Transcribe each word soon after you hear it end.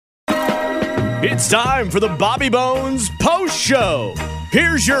It's time for the Bobby Bones Post Show.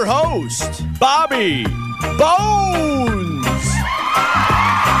 Here's your host, Bobby Bones.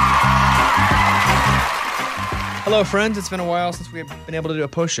 Hello, friends. It's been a while since we've been able to do a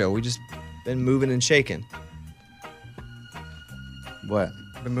post show. We've just been moving and shaking. What?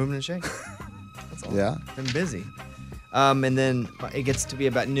 Been moving and shaking. That's all. Yeah. Been busy. And then it gets to be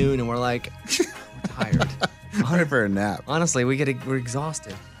about noon, and we're like, we're tired. Ready for a nap. Honestly, we're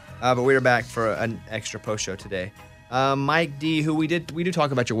exhausted. But we are back for an extra post show today. Mike D, who we do talk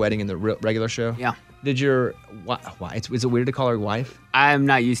about your wedding in the regular show. Yeah. Did your is it weird to call her wife? I'm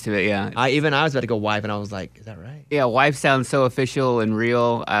not used to it, yeah. I was about to go wife, and I was like, is that right? Yeah, wife sounds so official and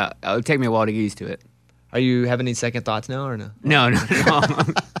real. It'll take me a while to get used to it. Are you having any second thoughts now or no? No.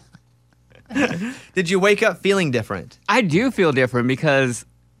 Did you wake up feeling different? I do feel different because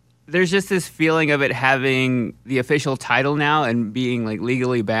there's just this feeling of it having the official title now and being like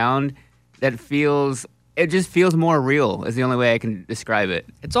legally bound that just feels more real is the only way I can describe it.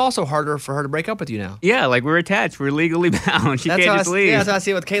 It's also harder for her to break up with you now. Yeah, like we're attached. We're legally bound. She can't just leave. Yeah, that's how I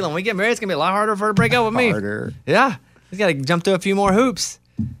see it with Caitlin. When we get married, it's going to be a lot harder for her to break up with me. Harder. Yeah. He's got to jump through a few more hoops.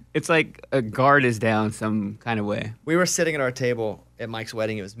 It's like a guard is down some kind of way. We were sitting at our table at Mike's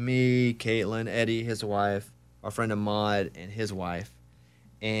wedding. It was me, Caitlin, Eddie, his wife, our friend Ahmad, and his wife.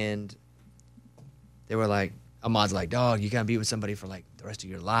 And they were like, Ahmad's like, dog, you got to be with somebody for like the rest of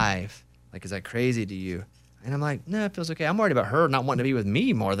your life. Like, is that crazy to you? And I'm like, no, it feels okay. I'm worried about her not wanting to be with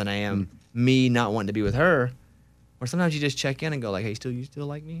me more than I am me not wanting to be with her. Or sometimes you just check in and go like, hey, you still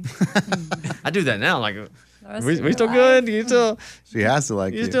like me? I do that now. Like, we still good? You still? She has to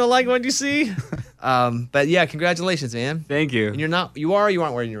like you. You still like what you see? But yeah, congratulations, man. Thanyou. And you are or you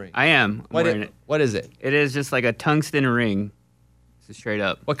aren't wearing your ring? I am. I'm wearing it. What is it? It is just like a tungsten ring. So straight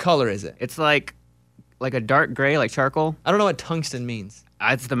up. What color is it? It's like a dark gray, like charcoal. I don't know what tungsten means.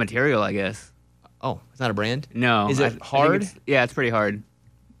 It's the material, I guess. Oh, it's not a brand? No. Is it hard? It's pretty hard.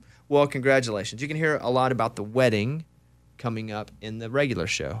 Well, congratulations. You can hear a lot about the wedding coming up in the regular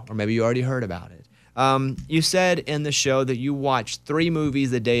show, or maybe you already heard about it. You said in the show that you watched 3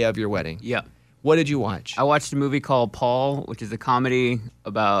 movies the day of your wedding. Yeah. What did you watch? I watched a movie called Paul, which is a comedy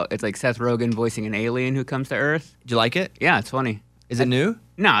it's like Seth Rogen voicing an alien who comes to Earth. Did you like it? Yeah, it's funny. Is it new?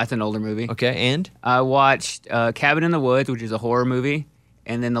 No, it's an older movie. Okay, and? I watched Cabin in the Woods, which is a horror movie.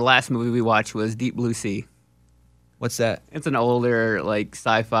 And then the last movie we watched was Deep Blue Sea. What's that? It's an older, like,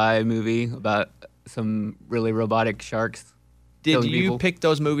 sci-fi movie about some really robotic sharks. Did you pick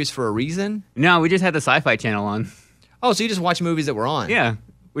those movies for a reason? No, we just had the Sci-Fi Channel on. Oh, so you just watch movies that were on? Yeah,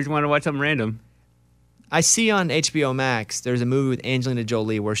 we just wanted to watch something random. I see on HBO Max, there's a movie with Angelina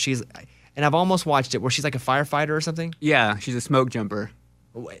Jolie where and I've almost watched it, where she's like a firefighter or something. Yeah, she's a smoke jumper.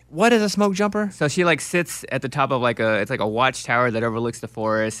 What is a smoke jumper? So she like sits at the top of it's like a watchtower that overlooks the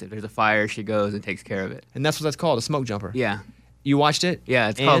forest. If there's a fire, she goes and takes care of it. And that's what that's called, a smoke jumper. Yeah. You watched it? Yeah,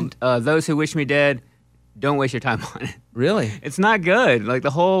 it's called Those Who Wish Me Dead. Don't waste your time on it. Really? It's not good. Like,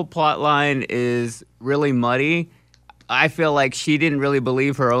 the whole plot line is really muddy. I feel like she didn't really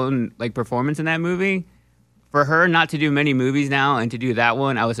believe her own like performance in that movie. For her not to do many movies now and to do that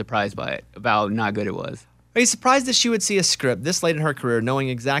one, I was surprised by it, about how not good it was. Are you surprised that she would see a script this late in her career, knowing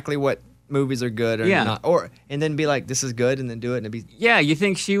exactly what movies are good or not, and then be like, "This is good," and then do it, and it'd be? Yeah, you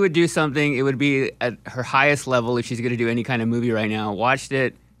think she would do something? It would be at her highest level if she's going to do any kind of movie right now. Watched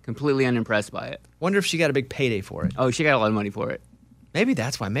it, completely unimpressed by it. Wonder if she got a big payday for it. Oh, she got a lot of money for it. Maybe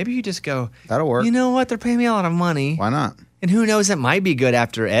that's why. Maybe you just go, that'll work. You know what? They're paying me a lot of money. Why not? And who knows? It might be good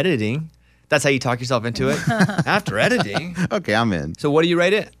after editing. That's how you talk yourself into it. After editing. Okay, I'm in. So what do you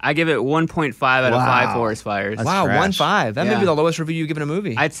rate it? I give it 1.5 out of 5 forest fires. That's wow, trash. 1.5. That may be the lowest review you've given a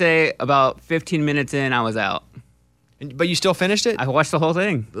movie. I'd say about 15 minutes in, I was out. But you still finished it? I watched the whole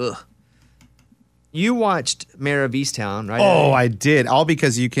thing. Ugh. You watched Mayor of Easttown, right? Oh, I did. All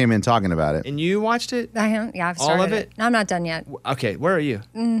because you came in talking about it. And you watched it? I've started all of it? No, I'm not done yet. Okay, where are you?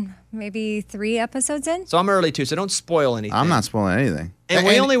 Maybe 3 episodes in. So I'm early too, so don't spoil anything. I'm not spoiling anything. And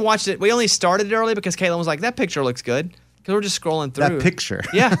we only watched it. We only started it early because Caitlin was like, "That picture looks good." Because we're just scrolling through. That picture.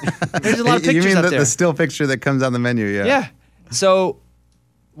 Yeah, there's a lot of pictures You mean up there. the still picture that comes on the menu? Yeah. Yeah. So,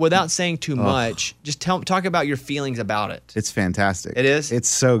 without saying too much, just talk about your feelings about it. It's fantastic. It is? It's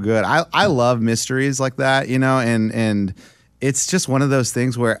so good. I love mysteries like that, and it's just one of those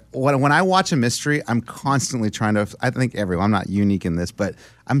things where when I watch a mystery, I'm constantly trying to, I think everyone, I'm not unique in this, but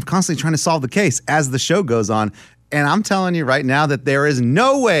I'm constantly trying to solve the case as the show goes on. And I'm telling you right now that there is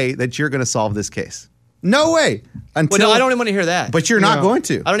no way that you're going to solve this case. No way. Well, Until no, I don't even want to hear that. But you're not going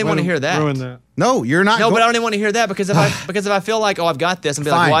to. I don't even want to hear that. Ruin that. No, you're not. No, but I don't even want to hear that because if I feel like, oh, I've got this, and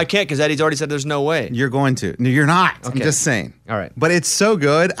be like, Fine. well, I can't because Eddie's already said there's no way. You're going to. No, you're not. I'm Okay. just saying. All right. But it's so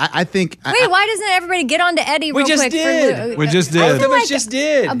good. I think. Wait, why doesn't everybody get on to Eddie We real just quick? did. We just I did. feel Both of us like- just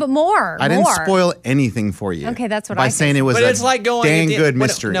did. But more. I didn't more. spoil anything for you. Okay, that's what by I saying think. it was But a it's like going dang good when-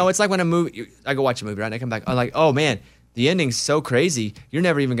 mystery. No, it's like when a movie. I go watch a movie, right? And I come back. I'm like, oh man, the ending's so crazy. You're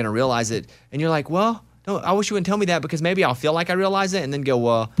never even gonna realize it, and you're like, well, no, I wish you wouldn't tell me that because maybe I'll feel like I realize it, and then go,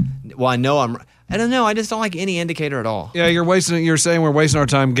 well, I know I don't know. I just don't like any indicator at all. Yeah, you're saying we're wasting our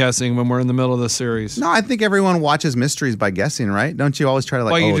time guessing when we're in the middle of the series. No, I think everyone watches mysteries by guessing, right? Don't you always try to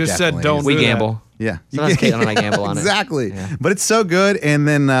like? Well, you oh, just said definitely. don't We do that. gamble. Yeah, Sometimes Caitlin and I gamble on it. Exactly. Yeah. But it's so good. And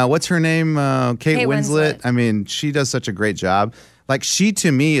then what's her name? Kate Winslet. Winslet. I mean, she does such a great job. Like she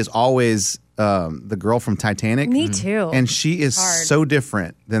to me is always the girl from Titanic. Me too. And she is Hard. so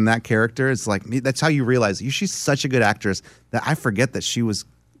different than that character. It's like that's how you realize she's such a good actress that I forget that she was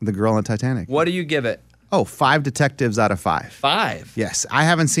the girl in Titanic. What do you give it? Oh, 5 detectives out of 5. 5. Yes, I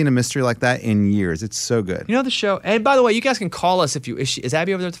haven't seen a mystery like that in years. It's so good. You know the show. And by the way, you guys can call us if you. Is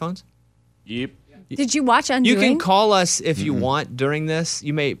Abby over there with the phones? Yep. Did you watch You Undoing? can call us if you want during this.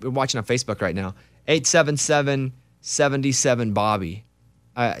 You may be watching on Facebook right now. 877-77-Bobby.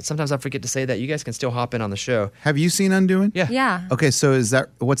 Sometimes I forget to say that. You guys can still hop in on the show. Have you seen Undoing? Yeah. Yeah. Okay, so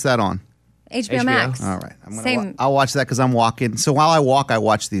what's that on? HBO HBO. Max. All right, Same. I'll watch that because I'm walking. So while I walk, I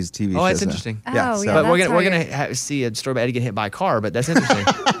watch these TV shows. Oh, that's now. interesting. Yeah, Oh, so- yeah. But we're that's gonna how see a story about Eddie getting hit by a car. But that's interesting.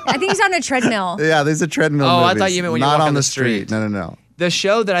 I think he's on a treadmill. Yeah, there's a treadmill. Oh, I movies. thought you meant when you not walk on on the the street. street. No. The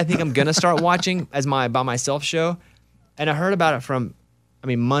show that I think I'm gonna start watching as my by myself show, and I heard about it from,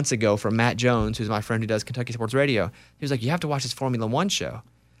 months ago from Matt Jones, who's my friend who does Kentucky Sports Radio. He was like, "You have to watch this Formula One show,"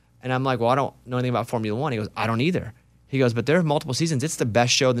 and I'm like, "Well, I don't know anything about Formula One." He goes, "I don't either." He goes, "But there are multiple seasons. It's the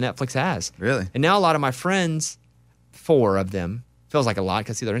best show that Netflix has." Really? And now a lot of my friends, 4 of them, feels like a lot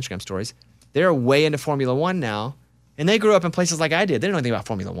because I see their Instagram stories. They're way into Formula One now, and they grew up in places like I did. They don't know anything about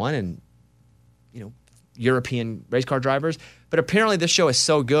Formula One and European race car drivers. But apparently this show is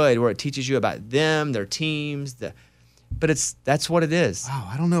so good where it teaches you about them, their teams, that's what it is. Wow,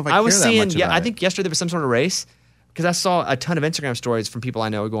 I don't know if I was care seeing, that much about I it. think yesterday there was some sort of race because I saw a ton of Instagram stories from people I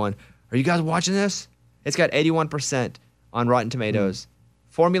know going, "Are you guys watching this?" It's got 81% on Rotten Tomatoes.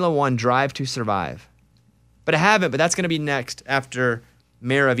 Formula One Drive to Survive. But I haven't, but that's going to be next after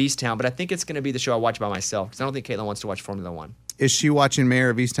Mayor of Easttown. But I think it's going to be the show I watch by myself because I don't think Caitlin wants to watch Formula One. Is she watching Mayor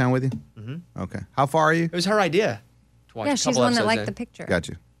of Easttown with you? Mm-hmm. Okay. How far are you? It was her idea to watch Yeah, a she's couple the one that episodes liked in. the picture. Got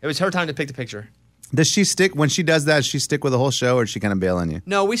you. It was her time to pick the picture. Does she stick when she does that? Does she stick with the whole show, or does she kind of bail on you?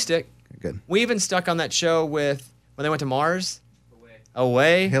 No, we stick. Good. We even stuck on that show with when they went to Mars.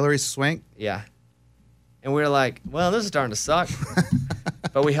 Away. Hillary Swank. Yeah. And we were like, well, this is starting to suck.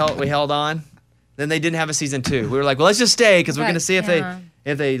 But we held on. Then they didn't have a season 2. We were like, well, let's just stay because we're But, going to see if yeah.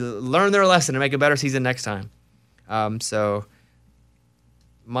 they learn their lesson and make a better season next time. So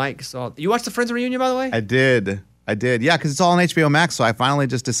Mike saw. You watched the Friends reunion, by the way? I did. Yeah, because it's all on HBO Max. So I finally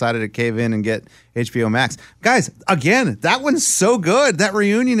just decided to cave in and get HBO Max. Guys, again, that one's so good. That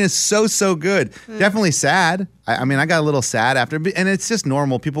reunion is so good. Definitely sad. I mean, I got a little sad after, and it's just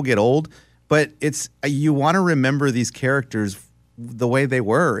normal. People get old, but it's you want to remember these characters the way they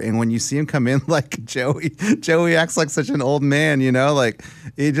were, and when you see him come in, like Joey acts like such an old man, like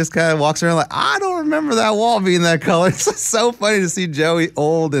he just kind of walks around like, I don't remember that wall being that color. It's so funny to see Joey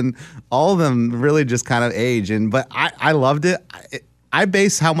old and all of them really just kind of age. But I loved it. I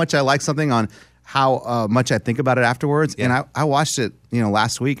base how much I like something on how much I think about it afterwards. Yeah. And I watched it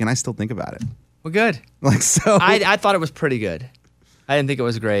last week, and I still think about it. Well, good. Like so. I thought it was pretty good. I didn't think it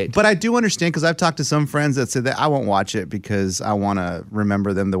was great. But I do understand because I've talked to some friends that said that I won't watch it because I want to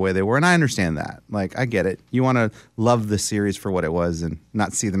remember them the way they were. And I understand that. Like, I get it. You want to love the series for what it was and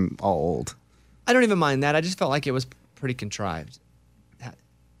not see them all old. I don't even mind that. I just felt like it was pretty contrived.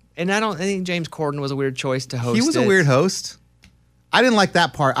 And I think James Corden was a weird choice to host. He was a weird host. I didn't like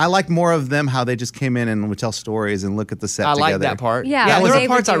that part. I liked more of them how they just came in and would tell stories and look at the set I together. liked that part. Yeah, there they were would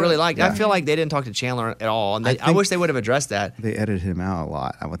parts I do- really liked. Yeah. I feel like they didn't talk to Chandler at all, and I I think- wish they would have addressed that. They edited him out a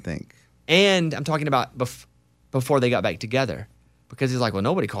lot, I would think. And I'm talking about before they got back together, because he's like, well,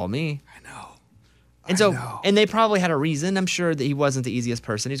 nobody called me. I know. And and they probably had a reason. I'm sure that he wasn't the easiest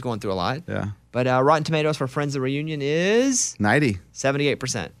person. He's going through a lot. Yeah. But Rotten Tomatoes for Friends the Reunion is 90.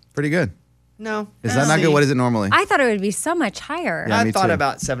 78%. Pretty good. No. Is that not good? What is it normally? I thought it would be so much higher. Yeah, I me thought too.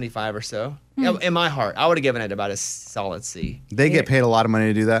 about 75 or so. In my heart, I would have given it about a solid C. They get paid a lot of money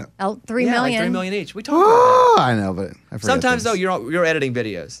to do that. $3 million. Like $3 million each. We talked about Oh, I know, but I that. forget Sometimes though, things. you're editing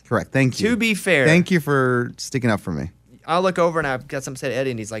videos. Correct. Thank you. To be fair, Thank you for sticking up for me. I'll look over and I've got something to say to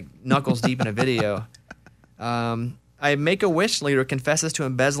Eddie, and he's like knuckles deep in a video, A Make-A-Wish leader confesses to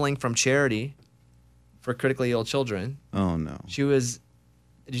embezzling from charity for critically ill children. Oh no. She was.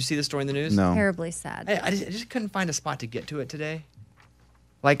 Did you see the story in the news? No. Terribly sad. I just couldn't find a spot to get to it today.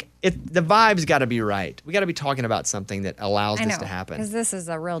 Like, the vibe's got to be right. We got to be talking about something that allows I this know, to happen. because this is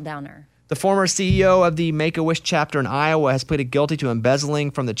a real downer. The former CEO of the Make-A-Wish chapter in Iowa has pleaded guilty to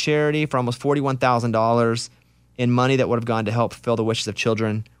embezzling from the charity for almost $41,000 in money that would have gone to help fulfill the wishes of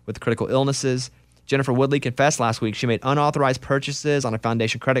children with critical illnesses. Jennifer Woodley confessed last week she made unauthorized purchases on a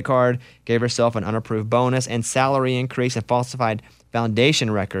foundation credit card, gave herself an unapproved bonus and salary increase, and falsified foundation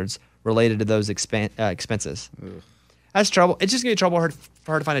records related to those expenses. Ugh. That's trouble. It's just going to be trouble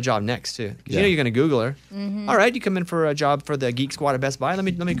for her to find a job next, too. Because you know you're going to Google her. All right, you come in for a job for the Geek Squad at Best Buy. Let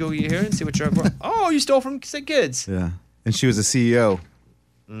me Google you here and see what you're for. Oh, you stole from sick kids. Yeah. And she was a CEO.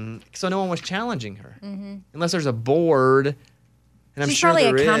 So no one was challenging her. Unless there's a board. And I'm She's sure probably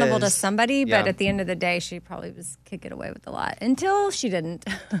there accountable to is. somebody, Yeah. but at the end of the day, she probably could get away with a lot until she didn't.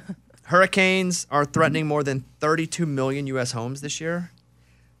 Hurricanes are threatening more than 32 million U.S. homes this year.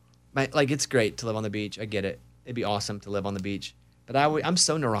 It's great to live on the beach. I get it. It'd be awesome to live on the beach. But I'm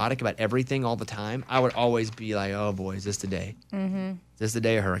so neurotic about everything all the time. I would always be like, oh, boy, is this the day? Is this the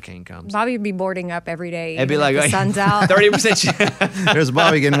day a hurricane comes? Bobby would be boarding up every day. It'd be even if like the sun's out. 30%. There's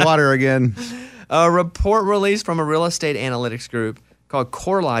Bobby getting water again. A report released from a real estate analytics group called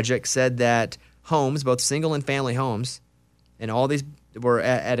CoreLogic said that homes, both single and family homes, and all these were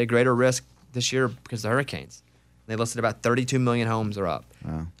at a greater risk this year because of the hurricanes. They listed about 32 million homes are up.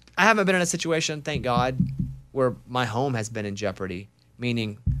 Wow. I haven't been in a situation, thank God, where my home has been in jeopardy,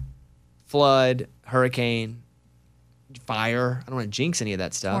 meaning flood, hurricane, fire. I don't want to jinx any of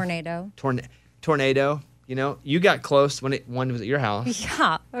that stuff. Tornado. You know, you got close when one was at your house.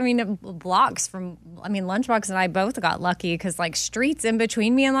 Yeah, I mean, Lunchbox and I both got lucky because like streets in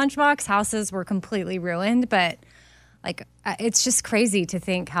between me and Lunchbox, houses were completely ruined. But like, it's just crazy to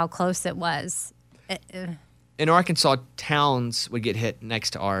think how close it was. In Arkansas, towns would get hit next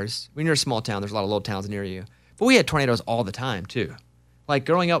to ours. When you're a small town, there's a lot of little towns near you. But we had tornadoes all the time, too. Like,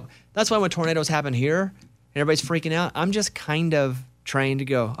 growing up, that's why when tornadoes happen here and everybody's freaking out, I'm just kind of trained to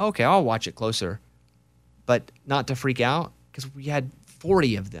go, okay, I'll watch it closer. But not to freak out because we had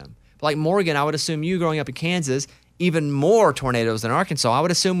 40 of them. But like Morgan, I would assume you growing up in Kansas, even more tornadoes than Arkansas. I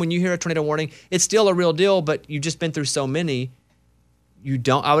would assume when you hear a tornado warning, it's still a real deal, but you've just been through so many.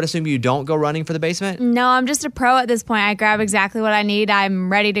 I would assume you don't go running for the basement? No, I'm just a pro at this point. I grab exactly what I need.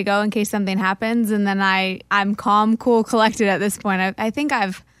 I'm ready to go in case something happens. And then I'm calm, cool, collected at this point. I think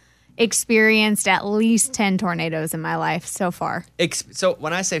I've experienced at least 10 tornadoes in my life so far. So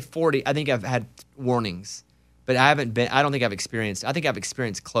when I say 40, I think I've had warnings, but I don't think I've experienced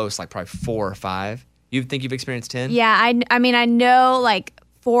close, like probably 4 or 5. You think you've experienced 10? Yeah, I mean, I know like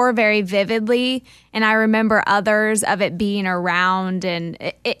 4 very vividly, and I remember others of it being around, and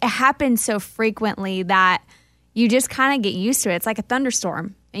it happens so frequently that you just kind of get used to it. It's like a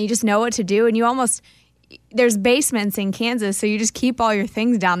thunderstorm, and you just know what to do, and there's basements in Kansas, so you just keep all your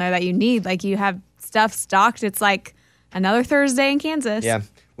things down there that you need. Like you have stuff stocked. It's like another Thursday in Kansas. Yeah.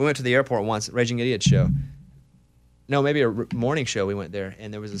 We went to the airport once, Raging Idiot show. No, maybe a morning show we went there,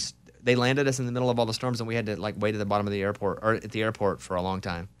 and there was they landed us in the middle of all the storms, and we had to like wait at the bottom of the airport or at the airport for a long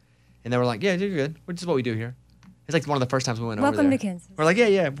time. And they were like, "Yeah, you're good. Which is what we do here." It's like one of the first times we went over there. Welcome to Kansas. We're like,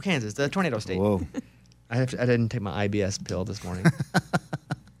 "Yeah, Kansas, the tornado state." Whoa. I didn't take my IBS pill this morning.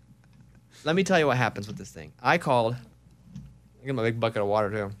 Let me tell you what happens with this thing. I called. I got my big bucket of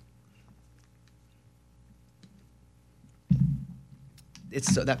water too.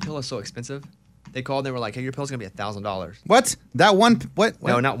 That pill is so expensive. They called and they were like, "Hey, your pill's gonna be $1,000." What? That one? What?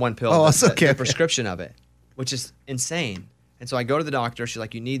 No, not one pill. Oh, but it's okay. The prescription of it, which is insane. And so I go to the doctor. She's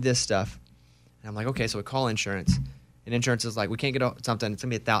like, "You need this stuff," and I'm like, "Okay." So we call insurance, and insurance is like, "We can't get something. It's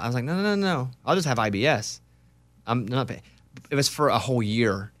gonna be $1,000." I was like, "No. I'll just have IBS. I'm not paying." It was for a whole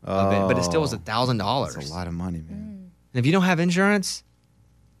year of it, but it still was $1,000. That's a lot of money, man. And if you don't have insurance,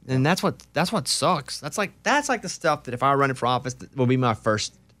 then that's what sucks. That's like the stuff that if I were running for office, that will be my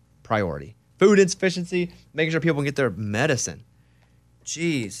first priority. Food insufficiency, making sure people can get their medicine.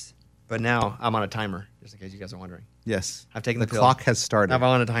 Jeez. But now I'm on a timer, just in case you guys are wondering. Yes. I've taken the pill. clock has started. I'm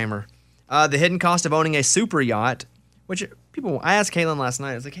on a timer. The hidden cost of owning a super yacht, which I asked Caitlin last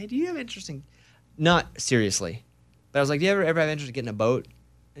night. I was like, "Hey, do you have interesting?" Not seriously, but I was like, "Do you ever have interest in getting a boat?"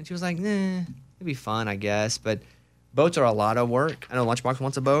 And she was like, "Nah, it'd be fun, I guess." But boats are a lot of work. I know Lunchbox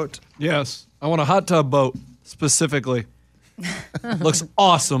wants a boat. Yes. I want a hot tub boat specifically. Looks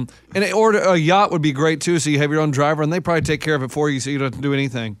awesome. And a yacht would be great too, so you have your own driver, and they probably take care of it for you so you don't have to do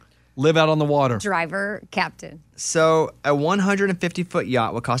anything. Live out on the water. Driver, captain. So a 150-foot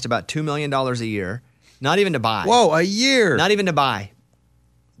yacht would cost about $2 million a year, Not even to buy. Whoa, a year. Not even to buy.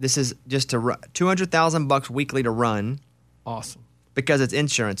 This is just to run. $200,000 weekly to run Awesome. because it's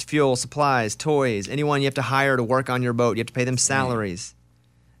insurance, fuel, supplies, toys, anyone you have to hire to work on your boat. You have to pay them salaries.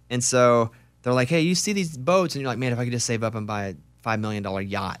 And so they're like, hey, you see these boats, and you're like, man, if I could just save up and buy a $5 million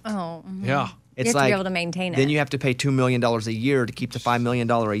yacht. Oh, Yeah. It's you have like, to be able to maintain it. Then you have to pay $2 million a year to keep the $5 million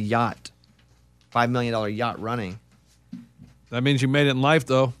a yacht. $5 million yacht running. That means you made it in life,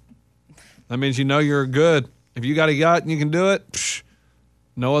 though. That means you know you're good. If you got a yacht and you can do it,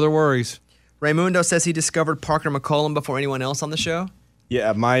 no other worries. Raymundo says he discovered Parker McCollum before anyone else on the show.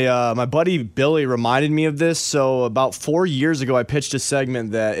 Yeah, my buddy Billy reminded me of this. So about 4 years ago, I pitched a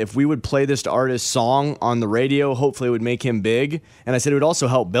segment that if we would play this artist's song on the radio, hopefully it would make him big. And I said it would also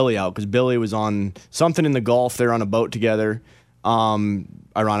help Billy out because Billy was on something in the Gulf. They're on a boat together,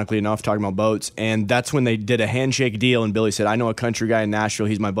 ironically enough, talking about boats. And that's when they did a handshake deal. And Billy said, I know a country guy in Nashville.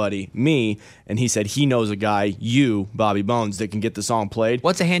 He's my buddy. Me. And he said he knows a guy, you, Bobby Bones, that can get the song played.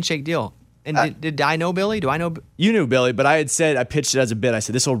 What's a handshake deal? And did I know Billy? Do I know? You knew Billy, but I pitched it as a bit. I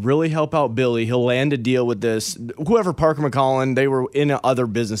said, this will really help out Billy. He'll land a deal with this. Whoever, Parker McCollum, they were in other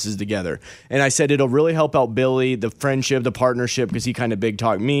businesses together. And I said, it'll really help out Billy, the friendship, the partnership, because he kind of big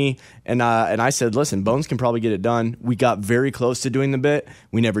talked me. And I said, listen, Bones can probably get it done. We got very close to doing the bit.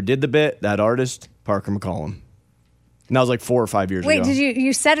 We never did the bit. That artist, Parker McCollum. And that was like 4 or 5 years ago. Wait, did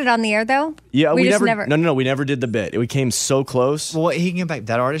you said it on the air though? Yeah, we just never. No, we never did the bit. We came so close. Well, he can get back.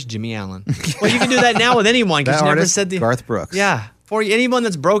 That artist, Jimmy Allen. Well, you can do that now with anyone because That you never artist, said the Garth Brooks. Yeah, for anyone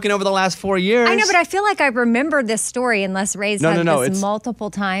that's broken over the last 4 years. I know, but I feel like I remember this story unless Ray's had this it's-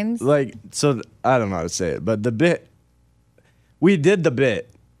 multiple times. Like, so I don't know how to say it, but the bit, we did the bit,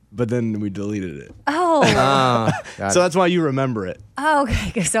 but then we deleted it. Oh, So that's why you remember it.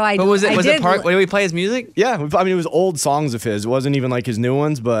 okay. So I. But was it I was did, it part? Did we play his music? Yeah, I mean, it was old songs of his. It wasn't even like his new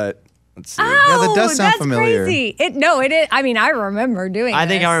ones, but let's see. Oh, that does sound that's familiar. crazy. It is. I mean, I remember doing. I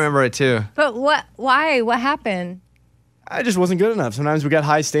think this. I remember it too. But what? Why? What happened? I just wasn't good enough. Sometimes we got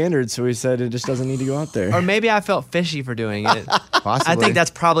high standards, so we said it just doesn't need to go out there. Or maybe I felt fishy for doing it. Possibly. I think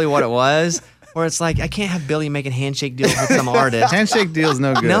that's probably what it was. Where it's like I can't have Billy making handshake deals with some artist. handshake deal's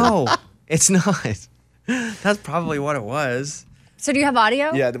no good. No, it's not. That's probably what it was. So do you have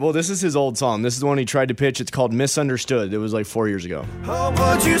audio? Yeah, well, this is his old song. This is the one he tried to pitch. It's called Misunderstood. It was like 4 years ago. Oh,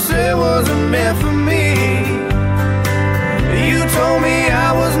 what you said wasn't meant for me. You told me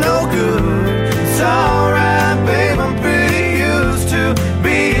I was no good. It's alright, babe, I'm pretty used to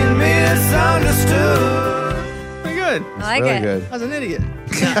being misunderstood. Pretty good. I like Really it. good. I was an idiot.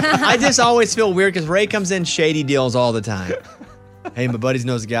 I just always feel weird because Ray comes in shady deals all the time. Hey, my buddy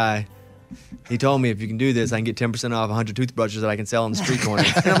knows a guy. He told me if you can do this, I can get 10% off 100 toothbrushes that I can sell on the street corner.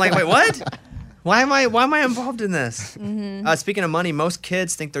 And I'm like, wait, what? Why am I involved in this? Speaking of money, most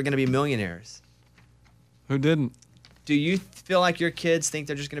kids think they're going to be millionaires. Who didn't? Do you feel like your kids think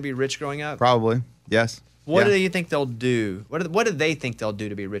they're just going to be rich growing up? Probably. Yes. What Yeah. do you think they'll do? What do they think they'll do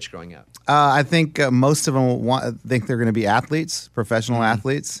to be rich growing up? I think most of them think they're going to be athletes, professional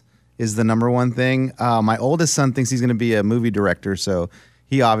athletes is the number one thing. My oldest son thinks he's going to be a movie director, so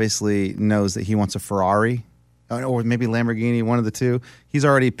he obviously knows that he wants a Ferrari or maybe Lamborghini, one of the two. He's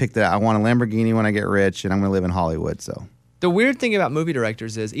already picked that. I want a Lamborghini when I get rich, and I'm going to live in Hollywood. So The weird thing about movie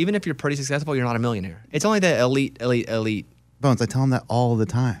directors is even if you're pretty successful, you're not a millionaire. It's only the elite. Bones, I tell him that all the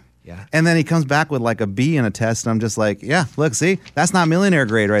time. Yeah. And then he comes back with like a B in a test, and I'm just like, yeah, look, see, that's not millionaire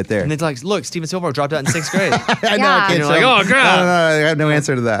grade right there. And it's like, look, Steven Spielberg dropped out in 6th grade. I know, Yeah. I can't And you're show like, him. oh, crap. No, I have no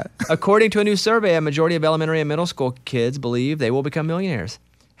answer to that. According to a new survey, a majority of elementary and middle school kids believe they will become millionaires.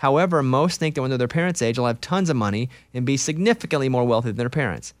 However, most think that when they're their parents' age, they'll have tons of money and be significantly more wealthy than their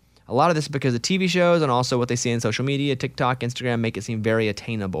parents. A lot of this is because of TV shows and also what they see in social media, TikTok, Instagram, make it seem very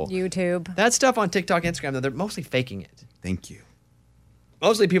attainable. YouTube. That stuff on TikTok, Instagram, though, they're mostly faking it. Thank you.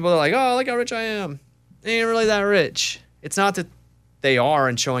 Mostly people are like, oh, look how rich I am. They ain't really that rich. It's not that they are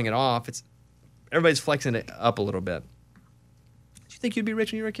and showing it off. It's everybody's flexing it up a little bit. Did you think you'd be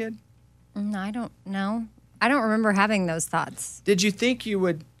rich when you were a kid? No, I don't know. I don't remember having those thoughts. Did you think you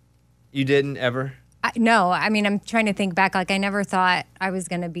would? You didn't ever? No, I mean, I'm trying to think back. Like, I never thought I was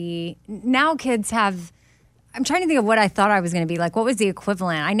going to be. Now kids have. I'm trying to think of what I thought I was going to be. Like, what was the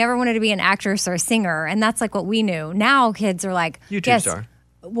equivalent? I never wanted to be an actress or a singer, and that's like what we knew. Now kids are like YouTube yes, star.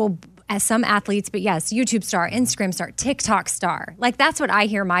 Well, as some athletes, but yes, YouTube star, Instagram star, TikTok star. Like, that's what I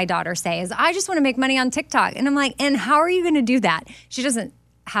hear my daughter say is, I just want to make money on TikTok. And I'm like, and how are you going to do that? She doesn't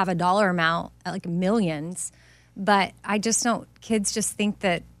have a dollar amount, like millions, but I just don't. Kids just think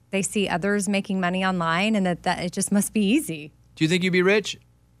that they see others making money online and that it just must be easy. Do you think you'd be rich?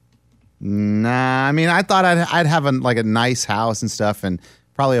 Nah, I mean, I thought I'd have a nice house and stuff, and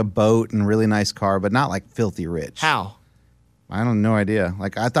probably a boat and really nice car, but not like filthy rich. How? I don't no idea.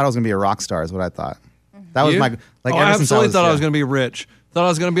 Like I thought I was gonna be a rock star is what I thought. That was You? my like. I ever since absolutely thought I was yeah. going to be rich. Thought I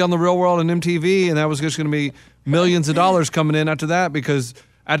was going to be on The Real World and MTV, and that was just going to be millions of dollars coming in after that. Because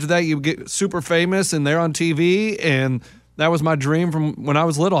after that, you get super famous, and they're on TV, and that was my dream from when I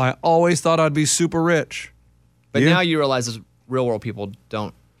was little. I always thought I'd be super rich. But You? now you realize those real world people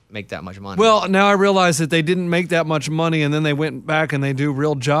don't make that much money. Well, now I realize that they didn't make that much money, and then they went back and they do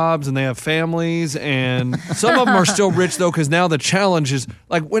real jobs, and they have families, and some of them are still rich though, because now the challenge is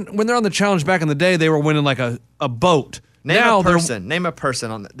like when they're on the challenge back in the day, they were winning like a boat. name now a they're person. Name a person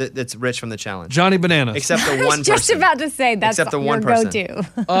on that's rich from the challenge. Johnny Bananas, Except the I one was just person. about to say that's Except the your one person.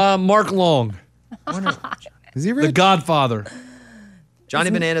 go-to. Mark Long, Is he rich? The Godfather. Johnny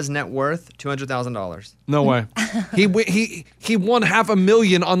Bananas' net worth $200,000. No way. He won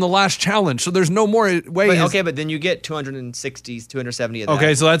 $500,000 on the last challenge, so there's no more way. But, okay, but then you get 260, 270 of that.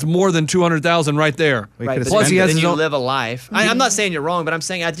 Okay, so that's more than 200,000 right there. We Right, could've but Plus, spent he it. has then his you own- live a life. I'm not saying you're wrong, but I'm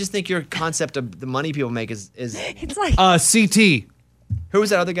saying I just think your concept of the money people make is It's like CT, who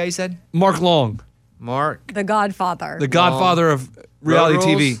was that other guy you said? Mark Long, Mark. The Godfather. the Godfather of reality Road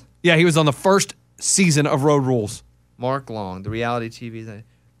TV. Rules? Yeah, he was on the first season of Road Rules. Mark Long, the reality TV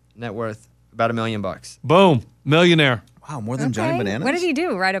net worth about $1 million. Boom, millionaire. Wow, more than Johnny Okay. Bananas. What did he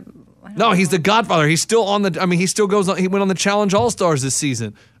do? Right up. No, he's the Godfather. He's still on the. I mean, he still goes on. He went on the Challenge All Stars this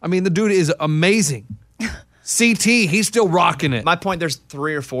season. I mean, the dude is amazing. CT, he's still rocking it. My point, there's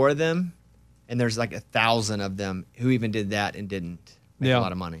 3 or 4 of them, and there's like 1,000 of them who even did that and didn't make Yeah. a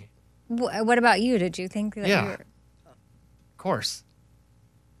lot of money. What about you? Did you think that Yeah. you were... Of course.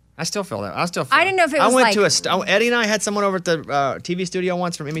 I still feel that. I didn't know if it I was went like- to Eddie and I had someone over at the TV studio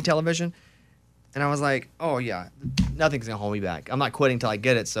once from Emmy Television, and I was like, oh yeah, nothing's gonna hold me back. I'm not quitting till I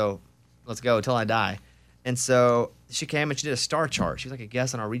get it, so let's go till I die. And so she came and she did a star chart. She was like a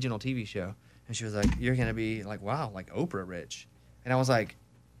guest on our regional TV show, and she was like, you're gonna be like, wow, like Oprah rich. And I was like,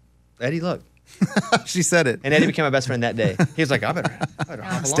 Eddie, look. She said it. And Eddie became my best friend that day. He was like, I better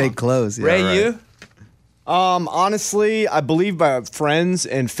hop Stay along. close. Yeah, Ray, right. you? Honestly, I believe my friends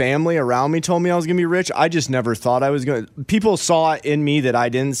and family around me told me I was gonna be rich. I just never thought I was gonna. People saw it in me that I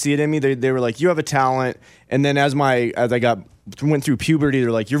didn't see it in me. They were like, "You have a went And then as I went through puberty,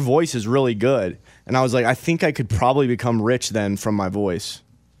 they're like, "Your voice is really good." And I was like, "I think I could probably become rich then from my voice."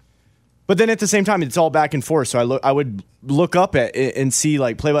 But then at the same time, it's all back and forth. So I would look up at it and see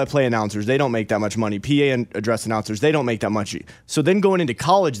like play-by-play announcers. They don't make that much money. PA and address announcers, they don't make that much. So then going into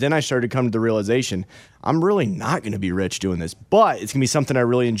college, then I started to come to the realization, I'm really not going to be rich doing this. But it's going to be something I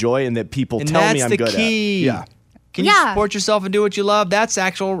really enjoy and that people And tell that's me I'm the good key. at. Yeah. Can you Yeah. support yourself and do what you love? That's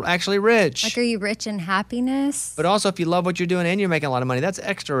actually rich. Like, are you rich in happiness? But also, if you love what you're doing and you're making a lot of money, that's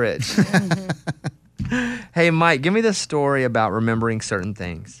extra rich. Hey, Mike, give me the story about remembering certain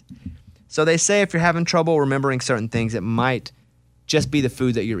things. So they say if you're having trouble remembering certain things, it might just be the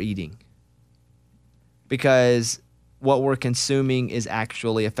food that you're eating. Because what we're consuming is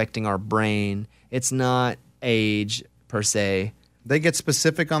actually affecting our brain. It's not age per se. They get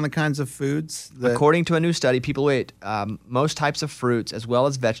specific on the kinds of foods. That, According to a new study, people who ate most types of fruits as well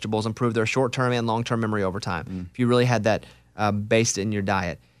as vegetables improve their short-term and long-term memory over time. If you really had that based in your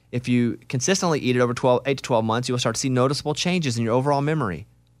diet. If you consistently eat it over 8 to 12 months, you will start to see noticeable changes in your overall memory.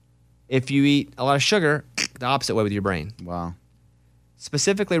 If you eat a lot of sugar, the opposite way with your brain. wow.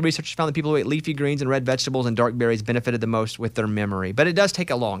 Specifically, researchers found that people who ate leafy greens and red vegetables and dark berries benefited the most with their memory. But it does take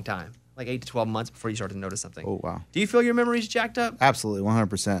a long time, like 8 to 12 months before you start to notice something. Oh, wow. Do you feel your memory's jacked up? Absolutely,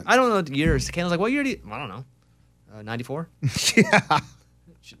 100%. I don't know the years. Kayla's like, what year do you? I don't know. 94?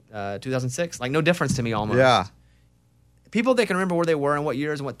 Yeah. 2006? Like, no difference to me almost. Yeah. People that can remember where they were and what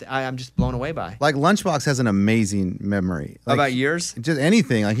years and what I'm just blown away by. Like Lunchbox has an amazing memory. Like, About years? Just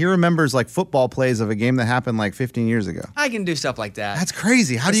anything. Like he remembers like football plays of a game that happened like 15 years ago. I can do stuff like that. That's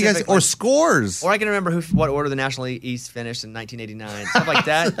crazy. How do you guys Specifically. or scores? Or I can remember what order the National East finished in 1989. Stuff like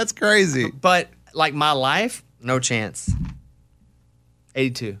that. That's crazy. But like my life, no chance.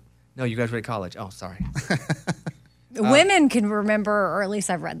 82. No, you graduated college. Oh, sorry. Women can remember, or at least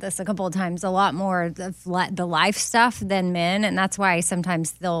I've read this a couple of times, a lot more of the life stuff than men. And that's why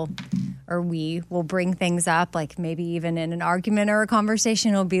sometimes we will bring things up, like maybe even in an argument or a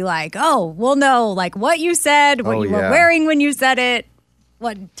conversation, it'll be like, oh, we'll know like what you said, what Oh, you were yeah. wearing when you said it,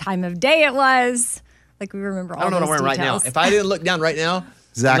 what time of day it was. Like we remember all I don't know what I'm those wearing right now. details. If I didn't look down right now, I'm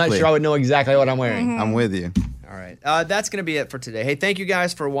Exactly. not sure I would know exactly what I'm wearing. I'm with you. All right. That's going to be it for today. Hey, thank you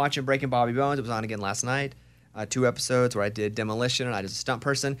guys for watching Breaking Bobby Bones. It was on again last night. 2 episodes where I did demolition and I was a stunt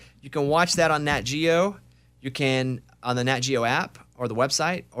person. You can watch that on Nat Geo. You can on the Nat Geo app or the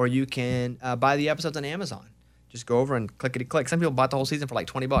website, or you can buy the episodes on Amazon. just go over and clickety-click. Some people bought the whole season for like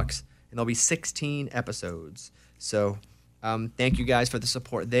 $20, and there'll be 16 episodes. So thank you guys for the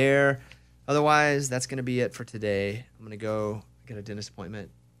support there. Otherwise, that's going to be it for today. I'm going to go get a dentist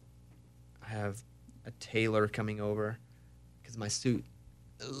appointment. I have a tailor coming over because my suit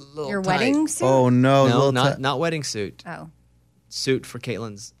a little Your tight. wedding suit? Oh no, No, little not wedding suit. Oh. Suit for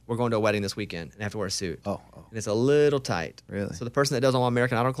Caitlin's. We're going to a wedding this weekend, and I have to wear a suit. Oh. And it's a little tight. Really? So the person that does all my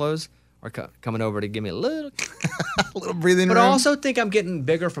American Idol clothes are coming over to give me a little. A little breathing But room. I also think I'm getting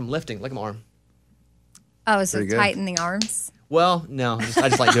bigger from lifting. Look at my arm. Oh, so Pretty good. tighten the arms? Well, no, I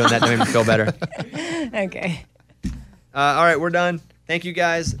just like doing that to make me feel better. Okay. All right, we're done. Thank you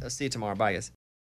guys. I'll see you tomorrow. Bye, guys.